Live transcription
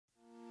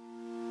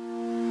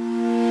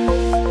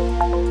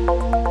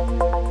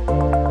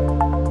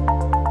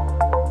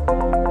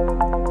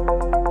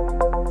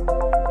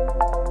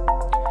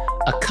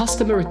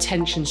customer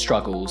retention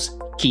struggles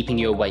keeping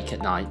you awake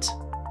at night?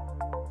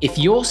 If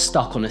you're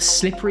stuck on a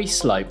slippery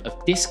slope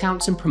of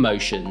discounts and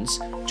promotions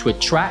to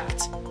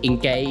attract,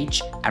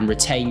 engage, and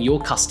retain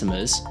your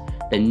customers,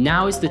 then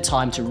now is the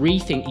time to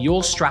rethink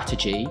your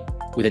strategy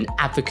with an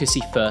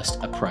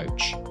advocacy-first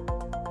approach.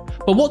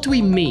 But what do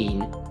we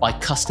mean by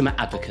customer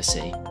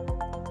advocacy?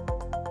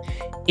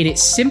 In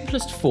its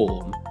simplest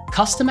form,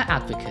 customer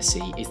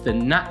advocacy is the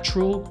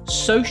natural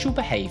social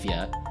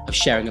behavior of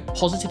sharing a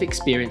positive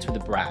experience with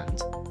a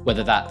brand,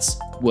 whether that's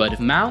word of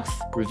mouth,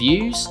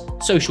 reviews,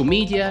 social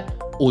media,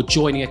 or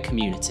joining a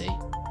community.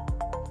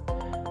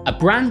 A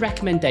brand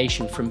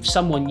recommendation from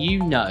someone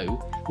you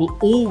know will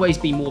always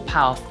be more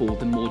powerful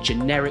than more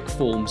generic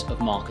forms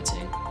of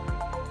marketing.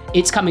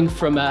 It's coming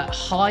from a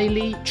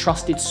highly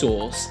trusted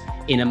source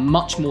in a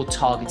much more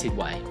targeted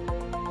way.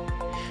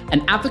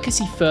 An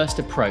advocacy-first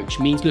approach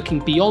means looking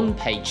beyond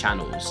paid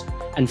channels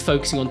and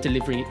focusing on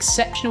delivering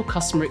exceptional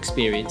customer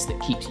experience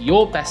that keeps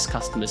your best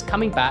customers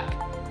coming back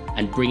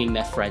and bringing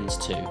their friends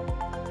too.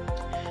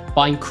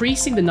 By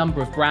increasing the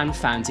number of brand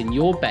fans in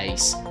your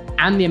base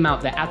and the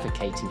amount they're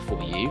advocating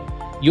for you,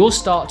 you'll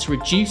start to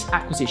reduce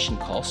acquisition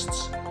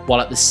costs while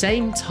at the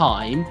same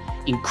time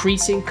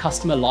increasing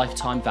customer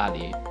lifetime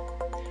value.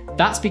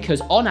 That's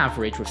because on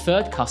average,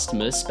 referred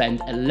customers spend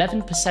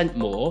 11%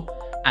 more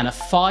and are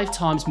 5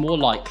 times more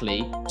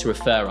likely to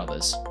refer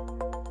others.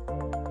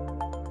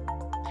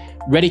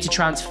 Ready to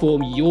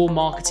transform your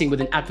marketing with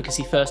an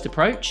advocacy-first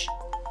approach?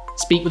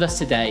 Speak with us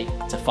today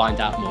to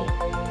find out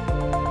more.